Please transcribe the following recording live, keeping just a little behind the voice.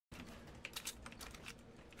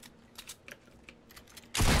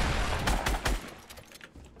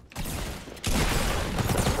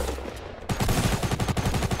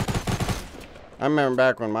I remember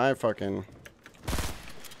back when my fucking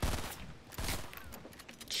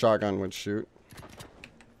shotgun would shoot.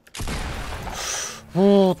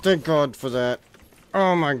 Oh, thank God for that.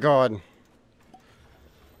 Oh my God.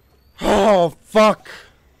 Oh, fuck.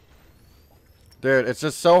 Dude, it's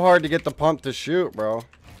just so hard to get the pump to shoot, bro.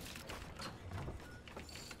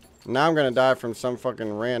 Now I'm gonna die from some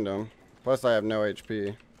fucking random. Plus I have no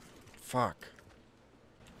HP. Fuck.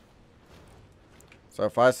 So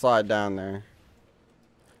if I slide down there,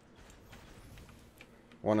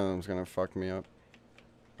 one of them's gonna fuck me up.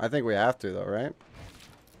 I think we have to though, right?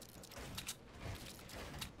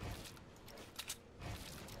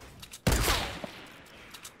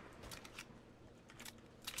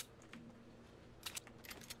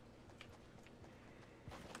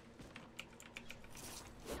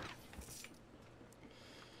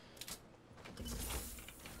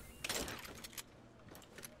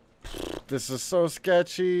 This is so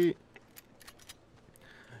sketchy.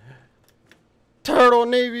 Turtle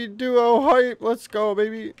Navy duo hype. Let's go,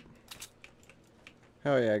 baby.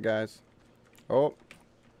 Hell yeah, guys. Oh.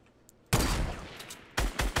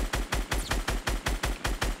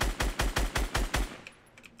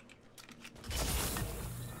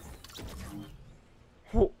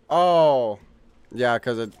 Oh. Yeah,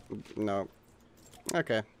 because it... No.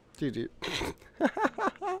 Okay. GG.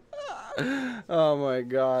 Oh my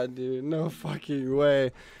God, dude. No fucking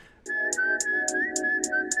way.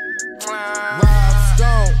 Rob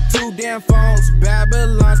Stone, 2 damn phones,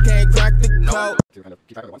 Babylons can't crack the code. Keep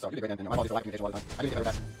track of the one star. You do great, and I follow this live communication all the time. I need to get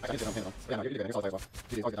back. I need to get on pins on. Yeah, no, you do great. You're solid as well.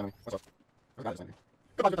 GG, always good on me. What's up? What's got this on?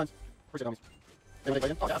 Good times. Appreciate it, homies. Hey, wanna play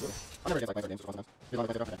again? Oh, yeah, absolutely. I'm never against like games, just fun sometimes. Here's all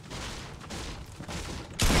the play.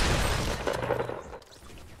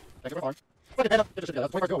 Thank you for following. Fucking panda. Get your shit together.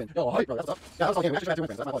 That's 21st go win. Yo, hype, bro. That's what's up. Yeah, that was all game. We actually should have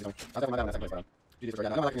 2 wins. That's my apologies, homie. I was definitely my bad in that second place, bro. GG's for, yeah,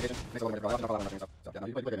 no, I like communication. Makes it a little bit different. I don't know if I stuff. So, yeah, no,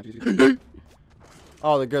 you play good, man. GG.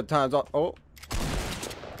 All the good times. Oh.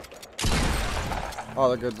 All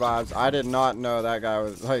the good vibes. I did not know that guy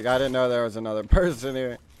was, like, I didn't know there was another person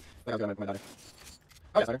here. I think I was gonna my daddy.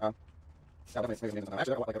 Oh, yeah, sorry. Yeah, definitely makes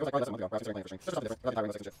actually, like, it was like 7 months ago. I was playing for Just something different. Without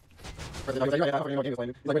the second shit. He's like, yeah, I don't fucking know game is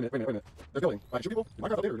playing. He's like, wait a minute. There's building. Like, shoot people?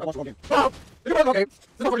 Minecraft later. I watch one game. Stop! You play one game. This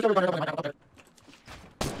is not for you. Minecraft.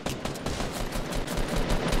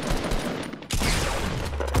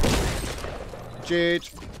 Cheech.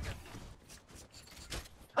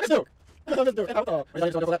 I just do. I'm just doing it. Yeah,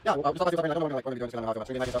 we saw that like one of the videos on how to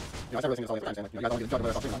stream and stuff. You know, I started listening to all the friends and you guys all get to talk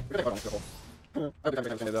about it. We're gonna take I hope you guys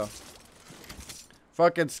understand it though.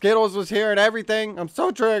 Fucking Skittles was here and everything. I'm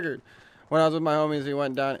so triggered. When I was with my homies, he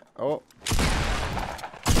went down. Oh.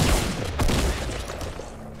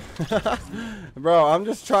 Bro, I'm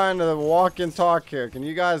just trying to walk and talk here. Can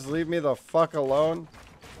you guys leave me the fuck alone?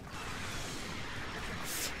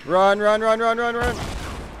 Run.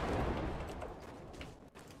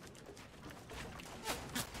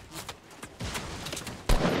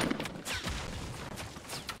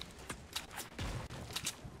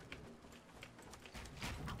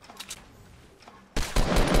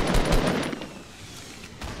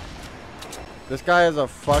 This guy has a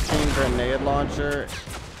fucking grenade launcher.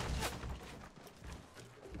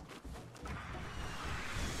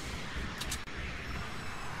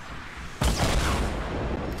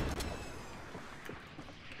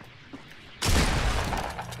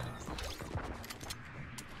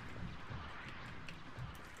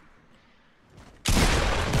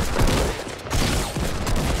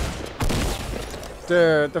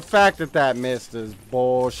 Dude, the fact that that missed is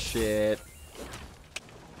bullshit.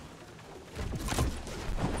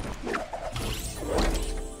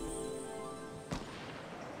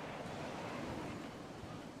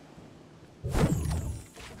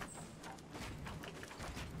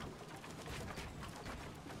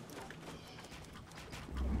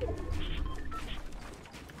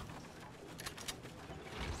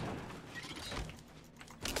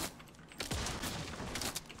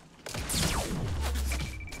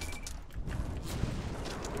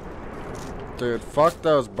 Dude, fuck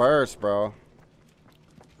those bursts, bro.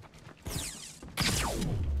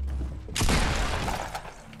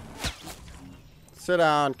 Sit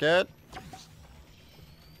down, kid.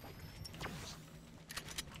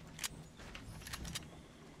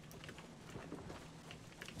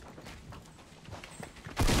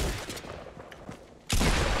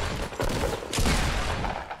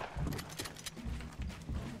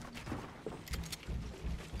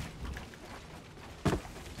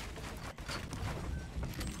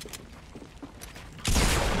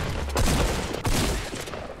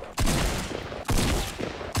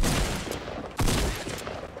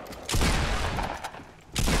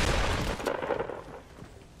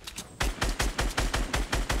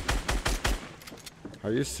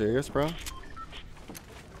 Are you serious, bro?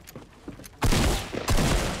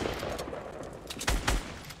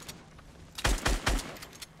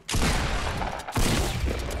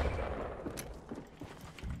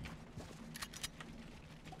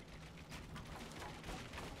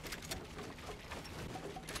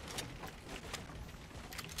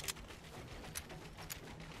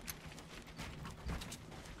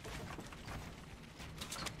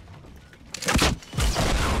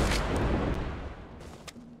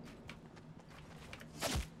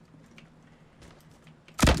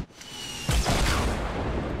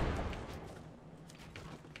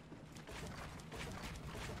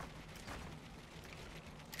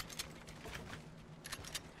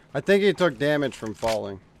 I think he took damage from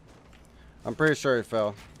falling. I'm pretty sure he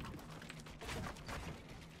fell.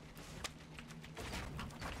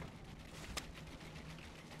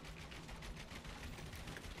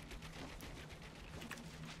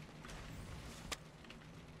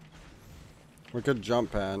 We could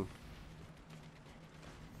jump pad.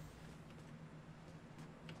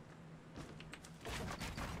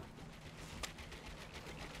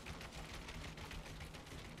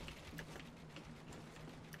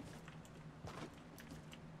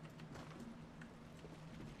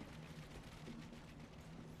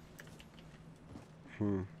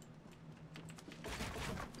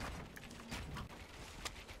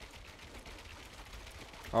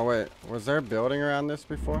 Oh wait, was there a building around this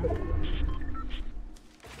before?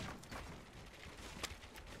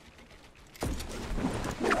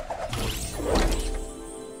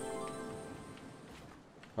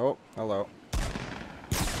 Oh, hello.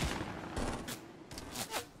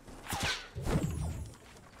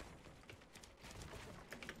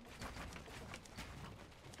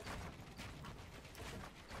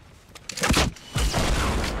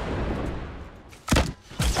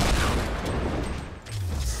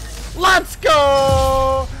 Let's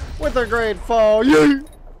go with a great fall. Yeah.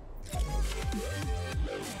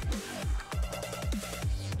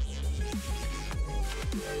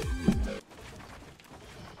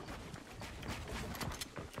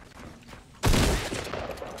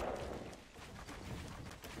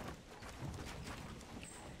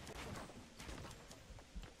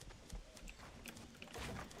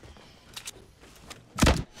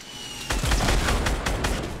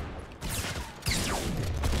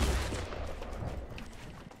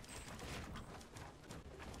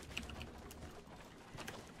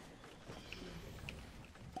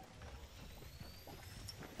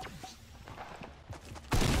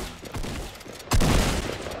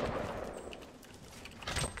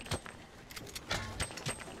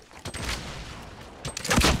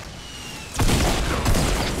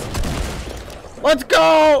 Let's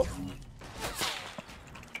go!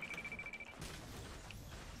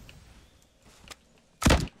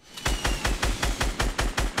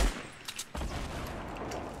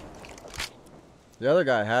 The other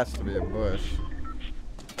guy has to be a bush.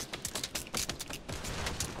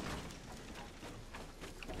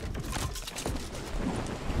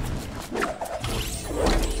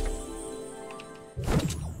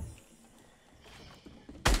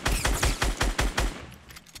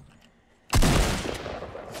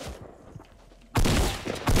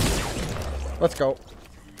 Let's go.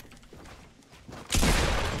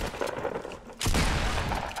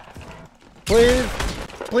 Please,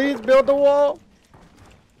 please build the wall.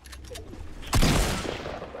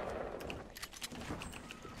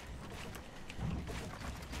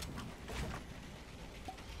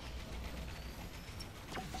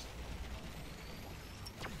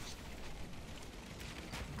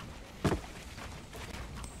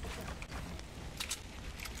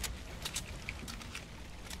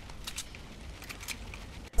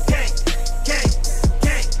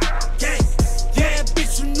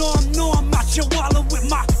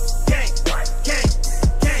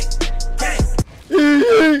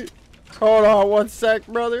 Hold on one sec,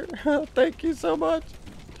 brother. Thank you so much.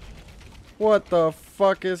 What the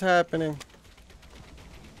fuck is happening?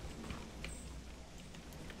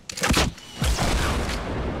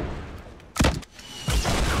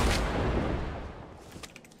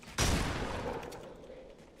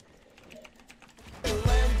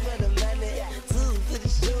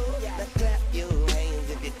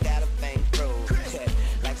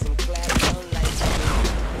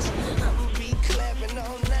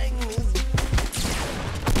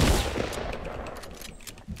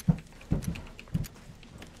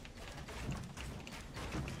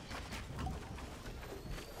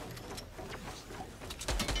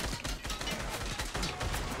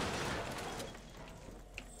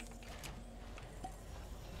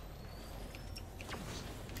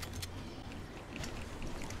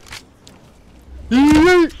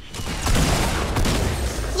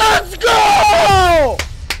 Let's go!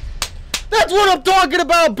 That's what I'm talking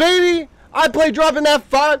about, baby! I play dropping that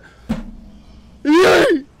 5.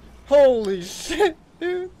 Yay! Holy shit,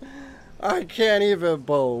 dude. I can't even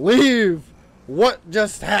believe what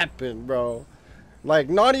just happened, bro. Like,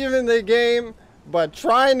 not even the game, but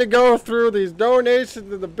trying to go through these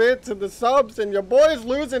donations and the bits and the subs, and your boy's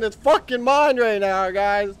losing his fucking mind right now,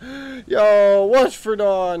 guys. Yo, what's for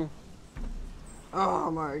dawn?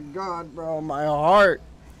 Oh my god, bro, my heart.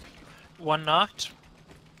 1 knocked.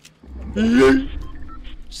 Nope.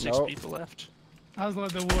 6 people left. That was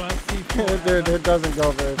like the worst C4 Dude, it doesn't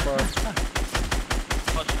go very far.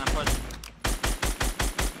 Pushing, I'm pushing.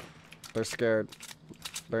 They're scared.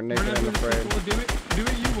 They're naked and afraid. Do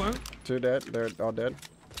it, you won't. 2 dead. They're all dead.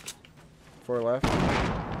 4 left.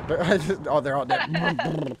 They're all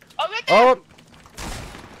dead. Oh!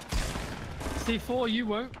 C4, you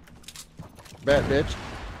won't. Bet, bitch.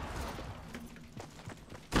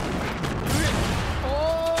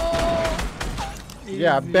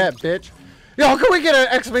 Yeah, bet, bitch. Yo, can we get an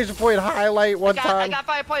exclamation point highlight one time? I got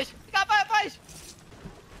fireplace. I got fireplace.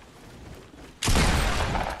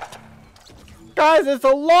 Guys, it's a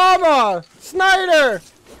llama! Snyder!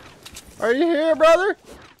 Are you here, brother?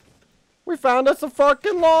 We found us a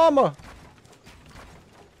fucking llama.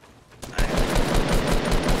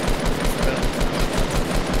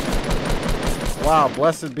 Wow,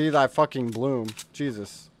 blessed be thy fucking bloom.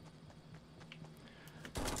 Jesus.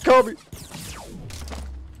 Kobe!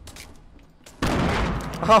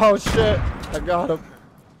 Oh shit, I got him.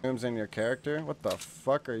 Zooms in your character? What the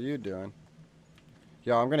fuck are you doing?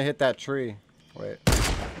 Yo, I'm gonna hit that tree. Wait.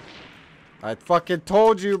 I fucking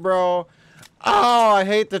told you, bro. Oh, I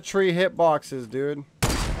hate the tree hitboxes, dude.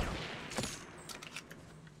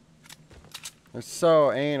 They're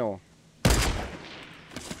so anal.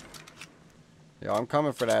 Yo, I'm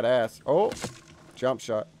coming for that ass. Oh, jump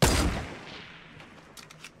shot.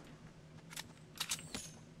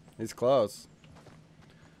 He's close.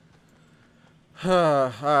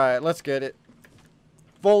 Alright, let's get it.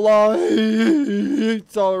 Full on.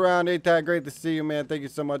 It's all around. Ain't that great to see you, man. Thank you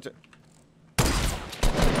so much.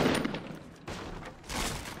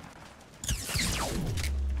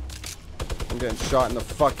 I'm getting shot in the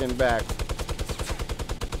fucking back.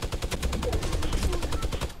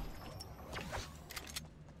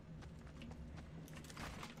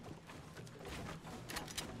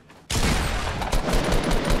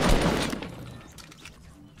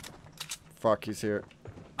 Fuck, he's here.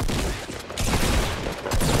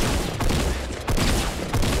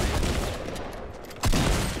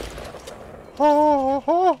 Ho,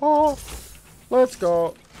 ho, ho. Let's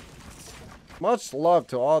go. Much love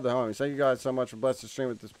to all the homies. Thank you guys so much for blessing the stream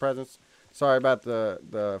with this presence. Sorry about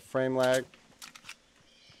the frame lag.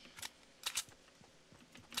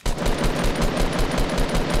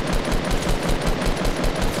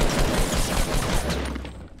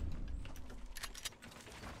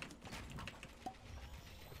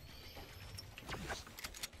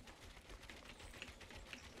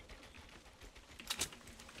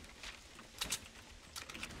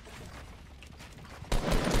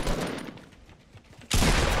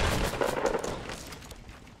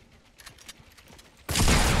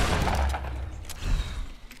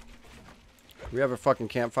 We have a fucking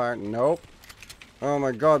campfire? Nope. Oh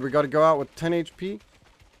my god, we gotta go out with 10 HP?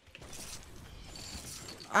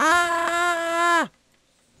 Ah!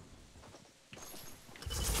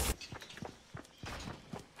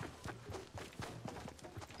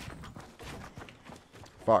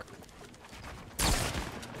 Fuck.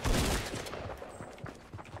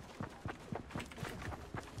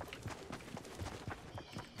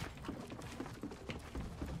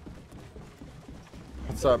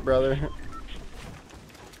 What's up, brother?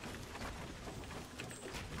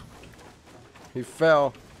 He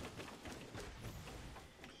fell.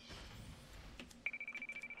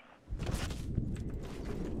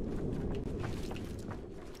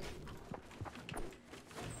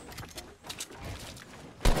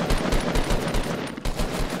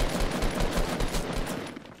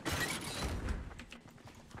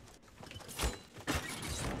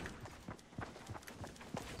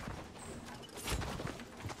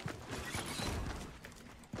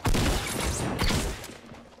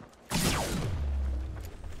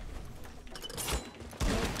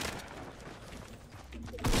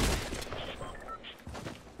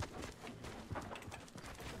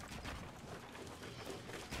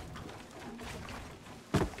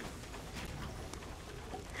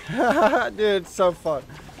 Dude, it's so fun.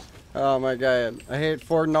 Oh my god. I hate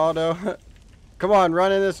Fortnado. Come on,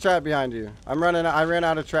 run in this trap behind you. I ran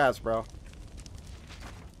out of traps, bro.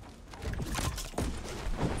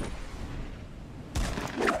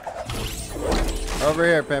 Over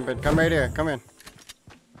here, Pimpin'. Come right here. Come in.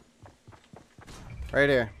 Right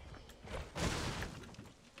here.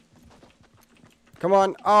 Come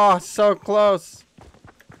on. Oh, so close.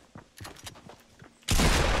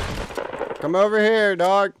 Come over here,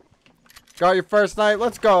 dog. Got your first night.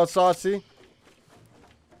 Let's go, Saucy.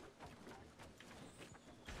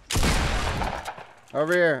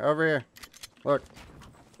 Over here. Over here. Look.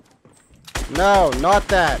 No, not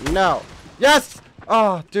that. No. Yes!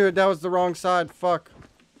 Oh, dude, that was the wrong side. Fuck.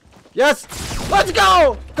 Yes! Let's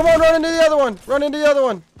go! Come on, run into the other one. Run into the other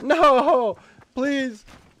one. No! Please.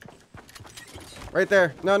 Right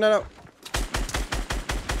there. No, no, no.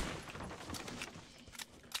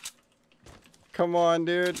 Come on,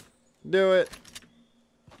 dude. Do it.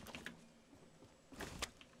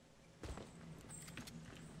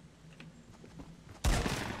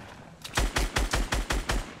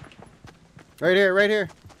 Right here, right here.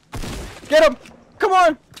 Get him! Come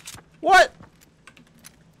on! What?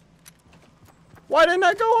 Why didn't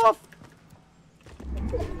I go off?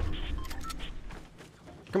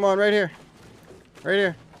 Come on, right here. Right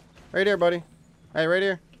here. Right here, buddy. Hey, right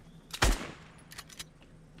here.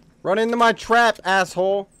 Run into my trap,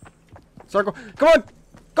 asshole. Circle. Come on!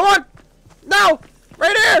 Come on! No!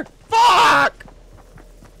 Right here! Fuck!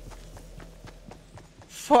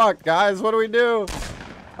 Fuck, guys. What do we do?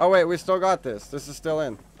 Oh, wait. We still got this. This is still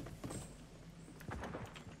in.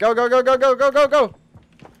 Go, go, go, go, go, go, go, go!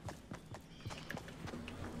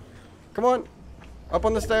 Come on. Up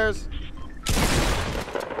on the stairs.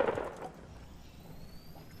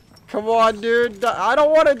 Come on, dude. I don't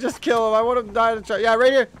want to just kill him. I want him to die in the trap. Yeah,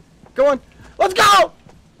 right here. Come on. Let's go!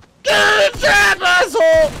 Get in the trap,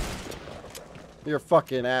 asshole! You're a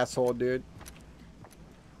fucking asshole, dude.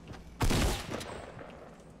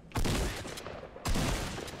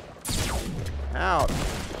 Out.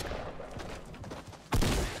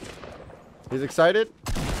 He's excited.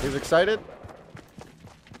 He's excited.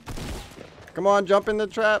 Come on, jump in the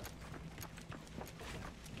trap.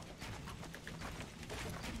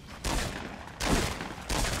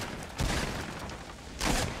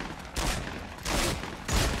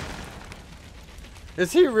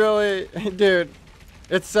 Is he really? Dude,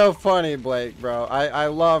 it's so funny, Blake, bro. I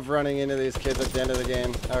love running into these kids at the end of the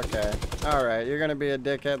game. Okay. Alright, you're gonna be a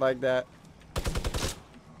dickhead like that.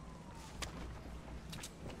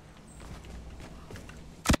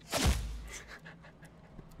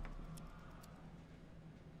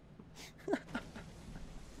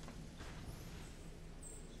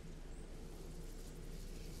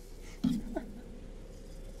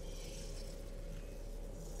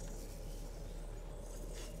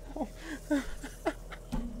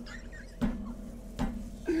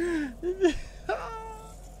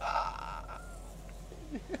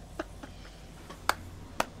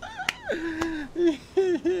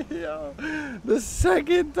 Yo, the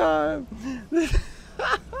second time.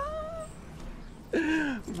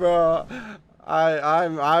 Bro,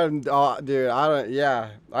 I'm dude, I don't, yeah,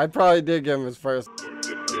 I probably did give him his first.